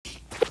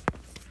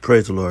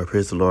Praise the Lord.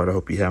 Praise the Lord. I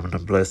hope you're having a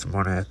blessed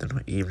morning,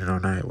 afternoon, evening, or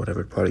night,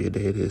 whatever part of your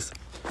day it is.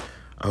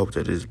 I hope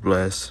that it is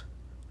blessed.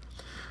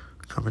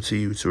 Coming to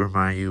you to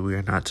remind you we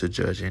are not to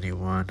judge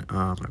anyone.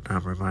 I'm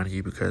reminding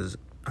you because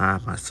I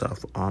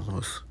myself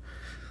almost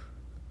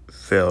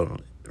fell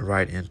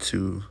right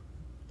into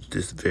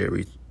this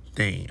very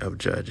thing of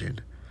judging.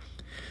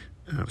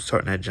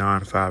 Starting at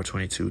John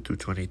 5:22 through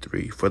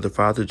 23. For the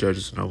Father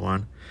judges no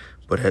one,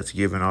 but has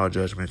given all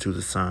judgment to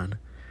the Son,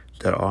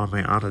 that all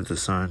may honor the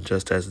Son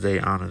just as they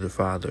honor the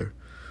Father.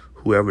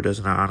 Whoever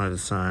does not honor the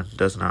Son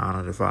does not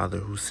honor the Father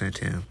who sent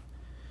him.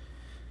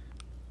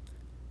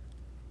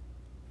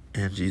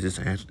 And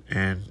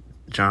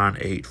John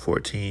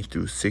 8:14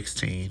 through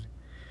 16.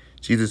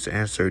 Jesus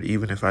answered,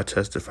 even if I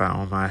testify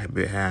on my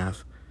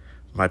behalf,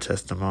 my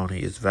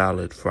testimony is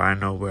valid, for I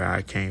know where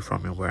I came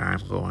from and where I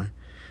am going.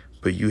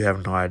 But you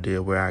have no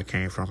idea where I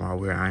came from or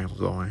where I am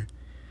going.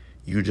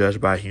 You judge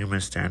by human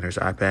standards.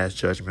 I pass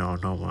judgment on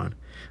no one.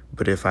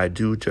 But if I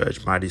do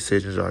judge, my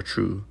decisions are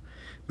true.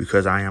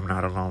 Because I am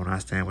not alone, I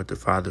stand with the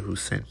Father who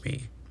sent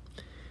me.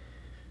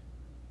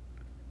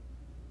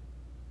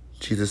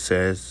 Jesus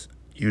says,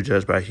 you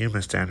judge by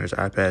human standards.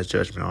 I pass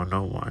judgment on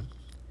no one.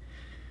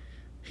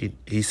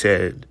 He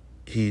said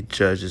he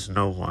judges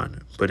no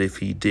one. But if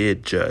he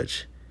did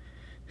judge,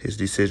 his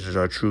decisions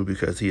are true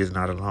because he is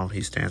not alone.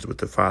 He stands with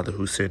the Father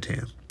who sent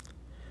him.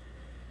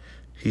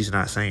 He's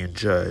not saying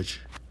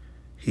judge.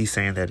 He's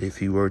saying that if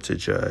he were to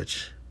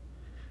judge,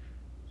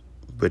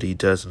 but he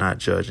does not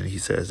judge, and he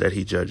says that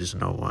he judges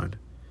no one.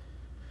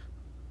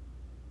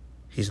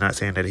 He's not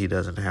saying that he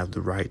doesn't have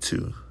the right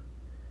to,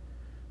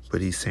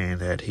 but he's saying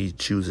that he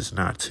chooses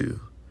not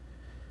to.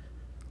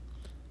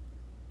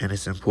 And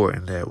it's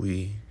important that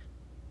we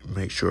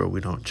make sure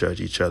we don't judge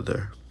each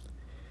other.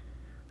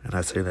 And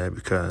I say that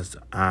because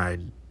I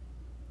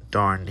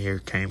darn near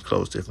came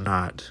close. If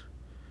not,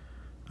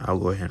 I'll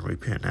go ahead and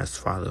repent. As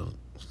Father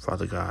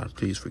God,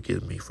 please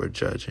forgive me for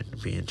judging,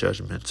 being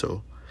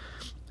judgmental.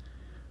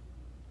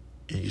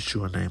 In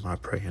Yeshua's name I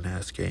pray and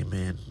ask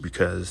amen,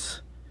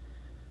 because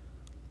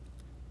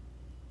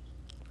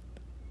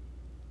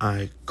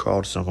I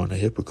called someone a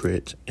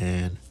hypocrite,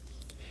 and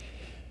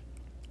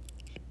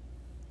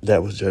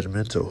that was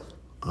judgmental.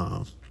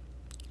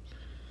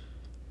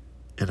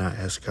 And I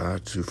ask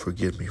God to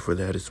forgive me for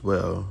that as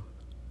well.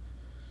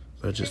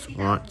 But I just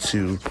want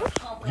to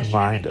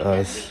remind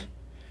us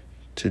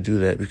to do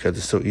that because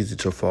it's so easy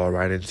to fall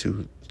right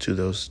into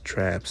those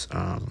traps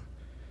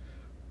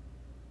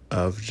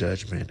of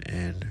judgment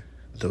and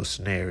those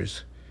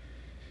snares.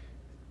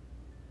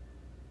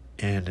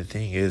 And the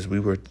thing is, we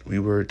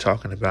were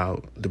talking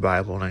about the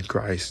Bible and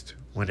Christ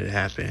when it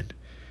happened.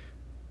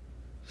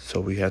 So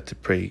we have to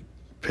pay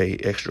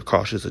extra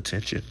cautious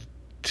attention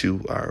to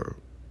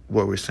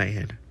what we're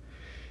saying,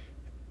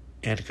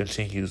 and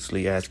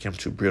continuously ask him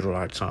to bridle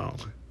our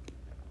tongue.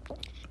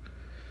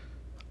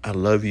 I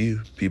love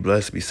you. Be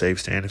blessed, be safe,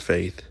 stand in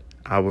faith.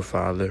 Our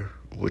Father,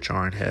 which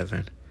art in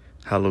heaven,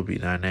 hallowed be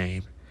thy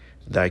name.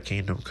 Thy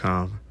kingdom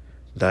come,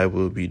 thy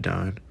will be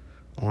done,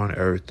 on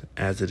earth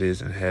as it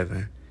is in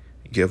heaven.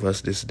 Give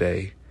us this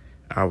day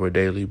our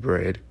daily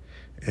bread,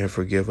 and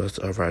forgive us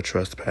of our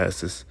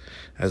trespasses,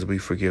 as we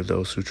forgive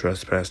those who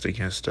trespass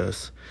against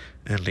us.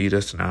 And lead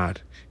us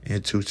not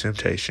into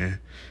temptation,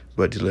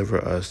 but deliver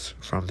us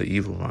from the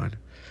evil one.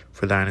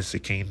 For thine is the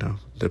kingdom,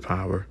 the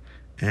power,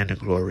 and the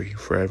glory,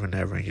 forever and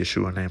ever. In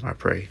Yeshua's name I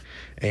pray.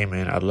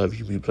 Amen. I love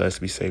you. Be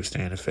blessed, be safe,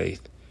 stand in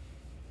faith.